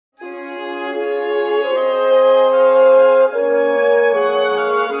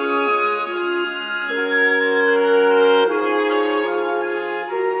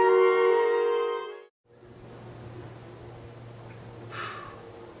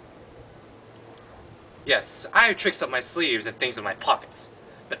Yes, I have tricks up my sleeves and things in my pockets,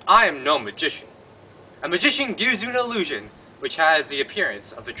 but I am no magician. A magician gives you an illusion which has the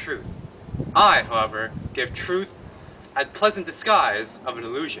appearance of the truth. I, however, give truth a pleasant disguise of an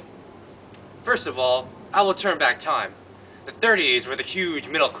illusion. First of all, I will turn back time. The 30s, where the huge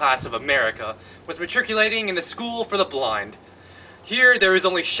middle class of America was matriculating in the school for the blind. Here there is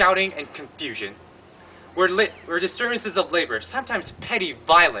only shouting and confusion. Where disturbances of labor, sometimes petty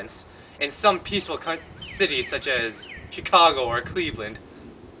violence, in some peaceful cities such as Chicago or Cleveland,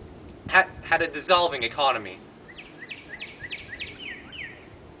 had a dissolving economy.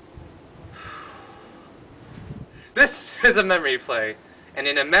 This is a memory play, and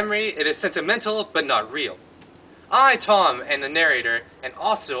in a memory it is sentimental but not real. I, Tom, am the narrator and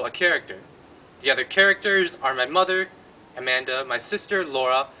also a character. The other characters are my mother, Amanda, my sister,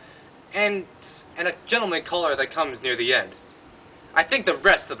 Laura, and a gentleman caller that comes near the end. I think the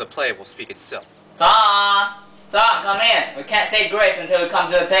rest of the play will speak itself. Tom! Tom, come in. We can't say grace until we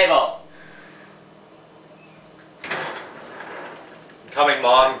come to the table. Coming,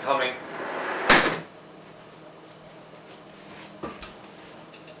 Mom, coming.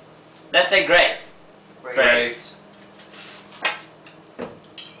 Let's say grace. Grace.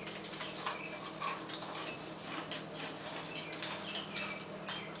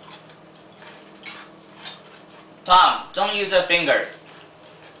 Tom, don't use your fingers.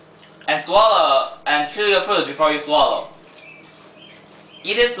 And swallow and chew your food before you swallow.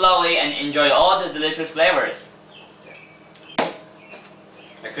 Eat it slowly and enjoy all the delicious flavors.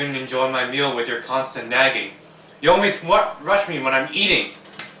 I couldn't enjoy my meal with your constant nagging. You always rush me when I'm eating.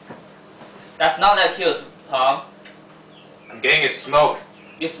 That's not that cute, Tom. I'm getting a smoke.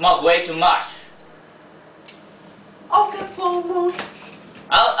 You smoke way too much. I'll get one.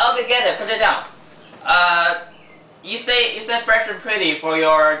 I'll get it. Put it down. You say fresh and pretty for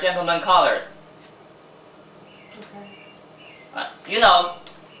your gentleman callers. Okay. You know,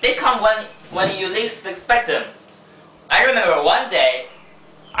 they come when you least expect them. I remember one day,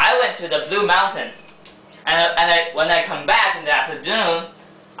 I went to the Blue Mountains, and when I come back in the afternoon,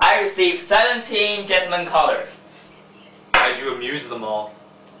 I received 17 gentleman callers. How'd you amuse them all?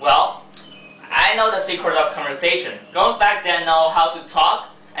 Well, I know the secret of conversation. Girls back then know how to talk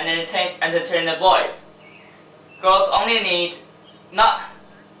and entertain the boys. Girls only need not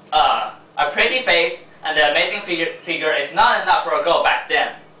a pretty face, and the amazing figure is not enough for a girl back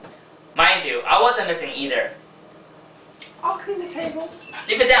then. Mind you, I wasn't missing either. I'll clean the table.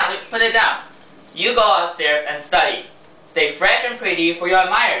 Leave it down, put it down. You go upstairs and study. Stay fresh and pretty for your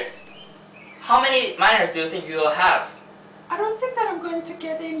admirers. How many admirers do you think you will have? I don't think that I'm going to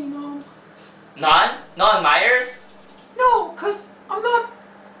get any, Mom. None? No admirers? No, because I'm not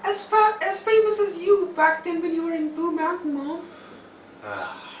as famous as you back then when you were in Blue Mountain, Mom.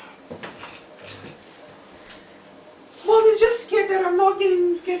 Mom is just scared that I'm not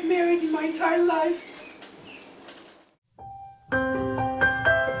going to get married in my entire life.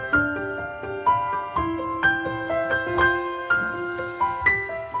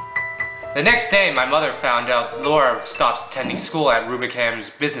 The next day, my mother found out Laura stopped attending school at Rubicam's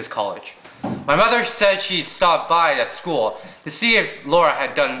business college. My mother said she'd stop by at school to see if Laura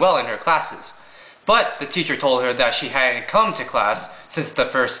had done well in her classes, but the teacher told her that she hadn't come to class since the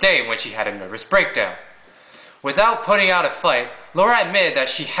first day when she had a nervous breakdown. Without putting out a fight, Laura admitted that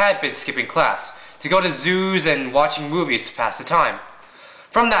she had been skipping class to go to zoos and watching movies to pass the time.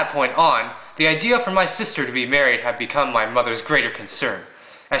 From that point on, the idea for my sister to be married had become my mother's greater concern,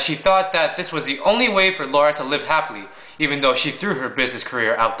 as she thought that this was the only way for Laura to live happily, even though she threw her business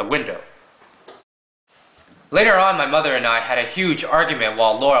career out the window. Later on, my mother and I had a huge argument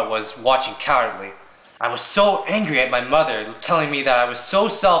while Laura was watching Cowardly. I was so angry at my mother telling me that I was so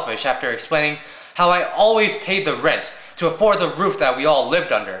selfish after explaining how I always paid the rent to afford the roof that we all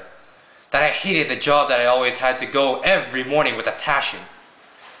lived under, that I hated the job that I always had to go every morning with a passion.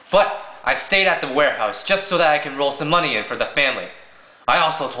 But I stayed at the warehouse just so that I can roll some money in for the family. I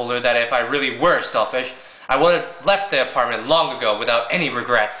also told her that if I really were selfish, I would have left the apartment long ago without any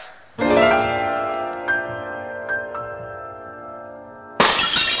regrets.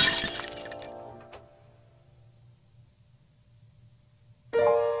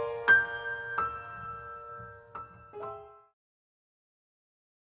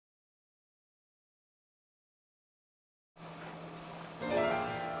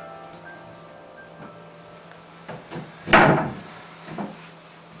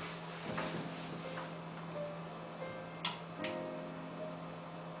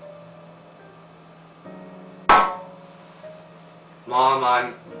 Mom,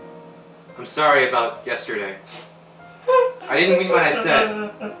 I'm sorry about yesterday. I didn't mean what I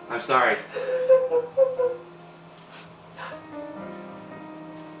said. I'm sorry.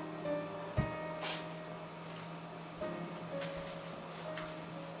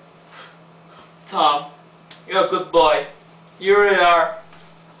 Tom, you're a good boy. You really are.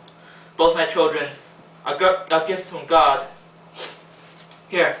 Both my children are a gift from God.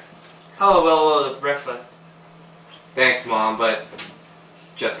 Here, have a well-loaded breakfast. Thanks, Mom, but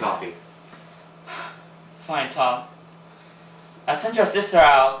just coffee. Fine, Tom. I sent your sister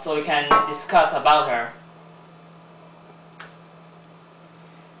out so we can discuss about her.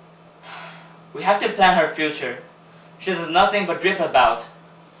 We have to plan her future. She does nothing but drift about.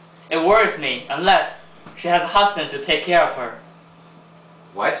 It worries me unless she has a husband to take care of her.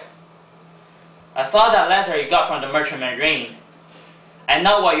 What? I saw that letter you got from the merchant marine. I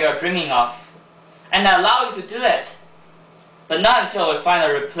know what you are dreaming of, and I allow you to do it. But not until we find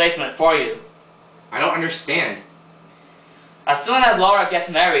a replacement for you. I don't understand. As soon as Laura gets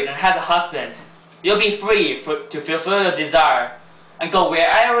married and has a husband, you'll be free to fulfill your desire and go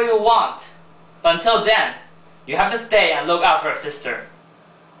wherever you want. But until then, you have to stay and look out for your sister.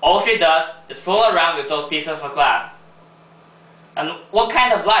 All she does is fool around with those pieces of glass. And what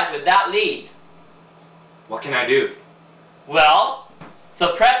kind of life would that lead? What can I do? Well,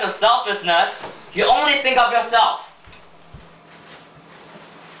 suppress your selfishness. You only think of yourself.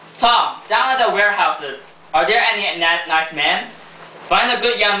 Tom, down at the warehouses, are there any nice men? Find a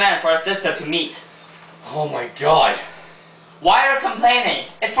good young man for your sister to meet. Oh my God. Why are you complaining?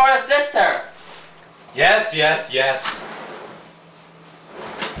 It's for your sister. Yes, yes, yes.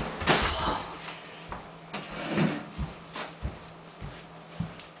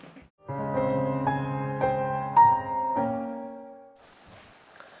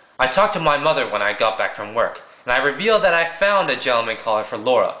 I talked to my mother when I got back from work, and I revealed that I found a gentleman caller for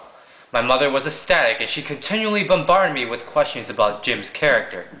Laura. My mother was ecstatic, and she continually bombarded me with questions about Jim's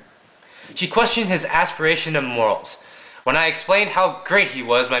character. She questioned his aspiration and morals. When I explained how great he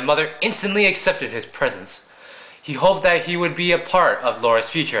was, my mother instantly accepted his presence. He hoped that he would be a part of Laura's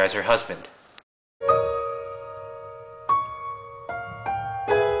future as her husband.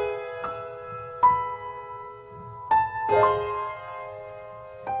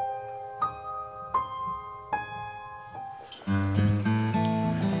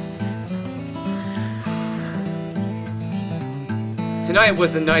 Tonight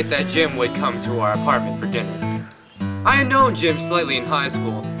was the night that Jim would come to our apartment for dinner. I had known Jim slightly in high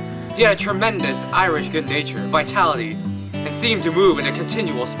school. He had a tremendous Irish good nature, vitality, and seemed to move in a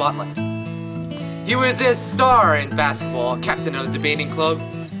continual spotlight. He was a star in basketball, captain of the debating club,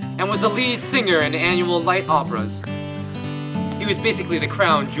 and was the lead singer in annual light operas. He was basically the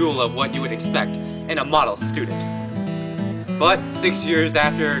crown jewel of what you would expect in a model student. But 6 years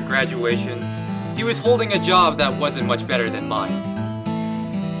after graduation, he was holding a job that wasn't much better than mine.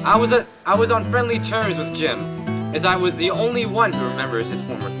 I was on friendly terms with Jim, as I was the only one who remembers his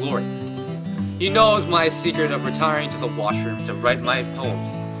former glory. He knows my secret of retiring to the washroom to write my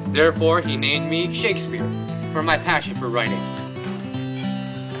poems. Therefore, he named me Shakespeare for my passion for writing.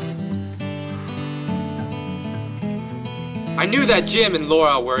 I knew that Jim and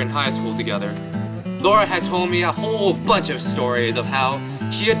Laura were in high school together. Laura had told me a whole bunch of stories of how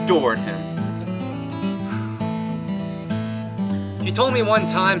she adored him. She told me one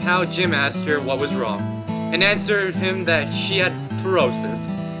time how Jim asked her what was wrong, and answered him that she had cirrhosis,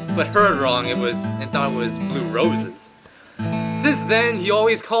 but heard wrong and thought it was blue roses. Since then, he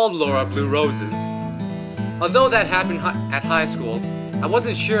always called Laura Blue Roses. Although that happened at high school, I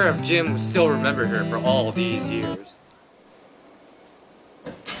wasn't sure if Jim would still remember her for all these years.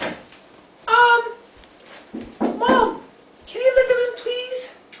 Mom, can you let them in,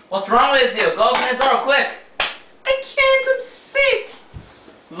 please? What's wrong with you? Go open the door quick. I can't, I'm sick.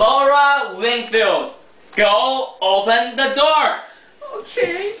 Laura Wingfield, go open the door.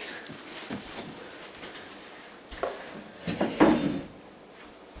 Okay.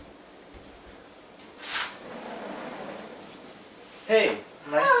 Hey,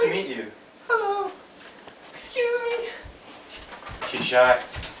 nice Hi. to meet you. Hello. Excuse me. She's shy.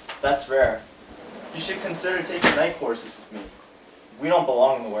 That's rare. You should consider taking night courses with me. We don't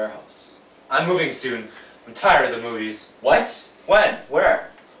belong in the warehouse. I'm moving soon. I'm tired of the movies. What? When?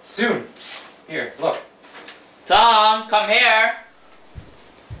 Where? Soon. Here, look. Tom, come here.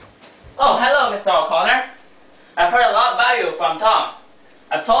 Oh, hello, Mr. O'Connor. I've heard a lot about you from Tom.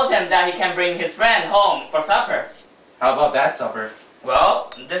 I've told him that he can bring his friend home for supper. How about that supper?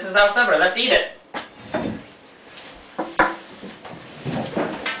 Well, this is our supper. Let's eat it.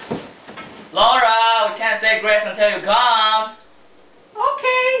 Laura, we can't say grace until you come.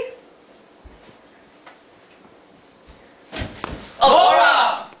 Okay. Oh,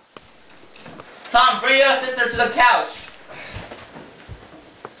 Laura! Tom, bring your sister to the couch.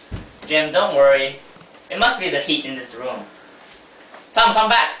 Jim, don't worry. It must be the heat in this room. Tom, come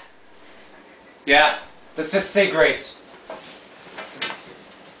back. Yeah, let's just say grace.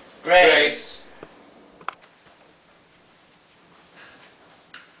 Grace.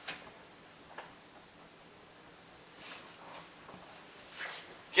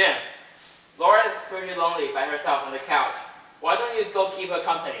 Jim, Laura is pretty lonely by herself on the couch. Why don't you go keep her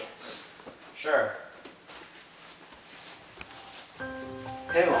company? Sure.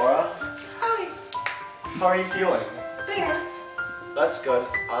 Hey Laura, Hi. how are you feeling? There. That's good.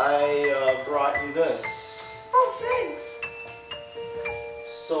 I brought you this. Oh, thanks.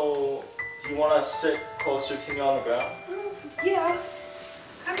 So, do you want to sit closer to me on the ground? Yeah.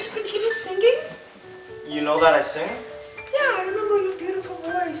 Have you continued singing? You know that I sing? Yeah, I remember your beautiful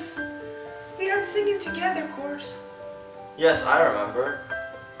voice. We had singing together, of course. Yes, I remember.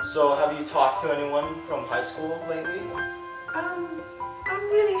 So, have you talked to anyone from high school lately? I'm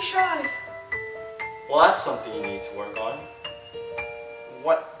really shy. Well, that's something you need to work on.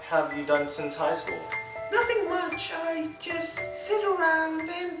 What have you done since high school? Nothing much. I just sit around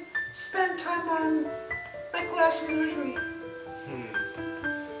and spend time on my Glass Menagerie.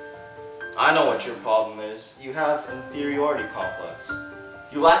 I know what your problem is. You have inferiority complex.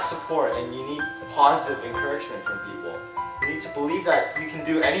 You lack support and you need positive encouragement from people. You need to believe that you can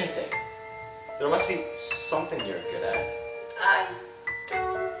do anything. There must be something you're good at. I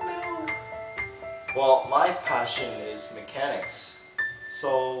don't know. Well, my passion is mechanics.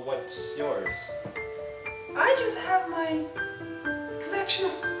 So what's yours? I just have my collection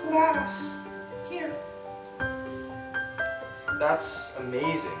of glass here. That's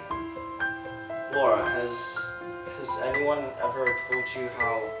amazing. Laura, has anyone ever told you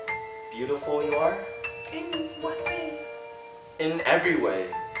how beautiful you are? In what way? In every way.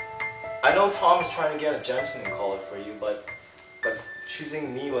 I know Tom is trying to get a gentleman collar for you, but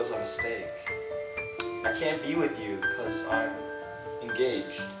choosing me was a mistake. I can't be with you because I'm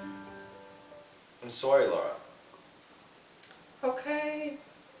engaged. I'm sorry, Laura. Okay.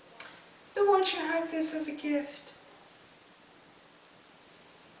 I want you to have this as a gift.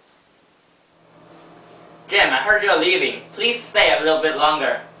 Jim, I heard you're leaving. Please stay a little bit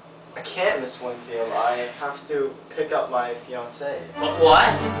longer. I can't, Miss Winfield. I have to pick up my fiancée.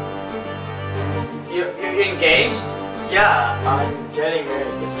 What? You're engaged? Yeah, I'm getting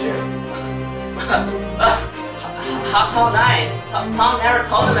married this June. How nice. Tom never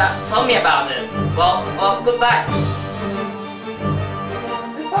told me about it. Well, goodbye.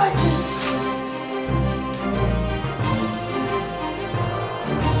 Goodbye, kids.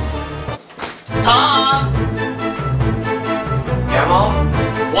 Tom! Yeah, Mom?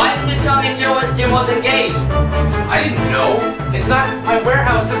 Why didn't you tell me Jim was engaged? I didn't know. It's not, my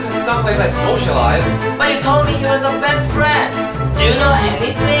warehouse isn't someplace I socialize. But you told me he was your best friend. Do you know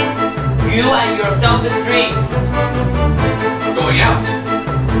anything? You and your selfish dreams. We're going out.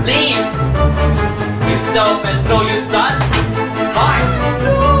 Leave! You selfish, no you son! Fine.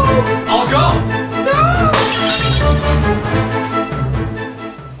 No. I'll go.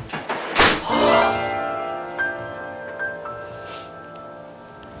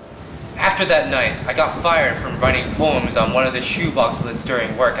 After that night, I got fired from writing poems on one of the shoebox lids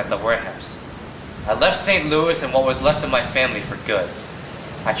during work at the warehouse. I left St. Louis and what was left of my family for good.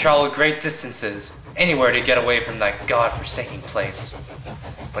 I traveled great distances, anywhere to get away from that god-forsaken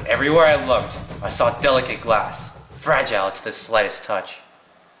place. But everywhere I looked, I saw delicate glass, fragile to the slightest touch.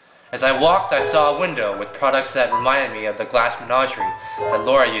 As I walked, I saw a window with products that reminded me of the Glass Menagerie that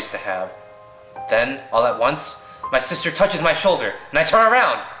Laura used to have. Then, all at once, my sister touches my shoulder, and I turn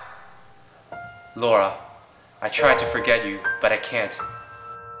around. Laura, I tried to forget you, but I can't.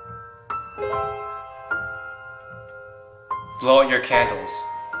 Blow out your candles,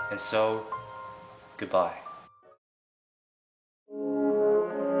 and so, goodbye.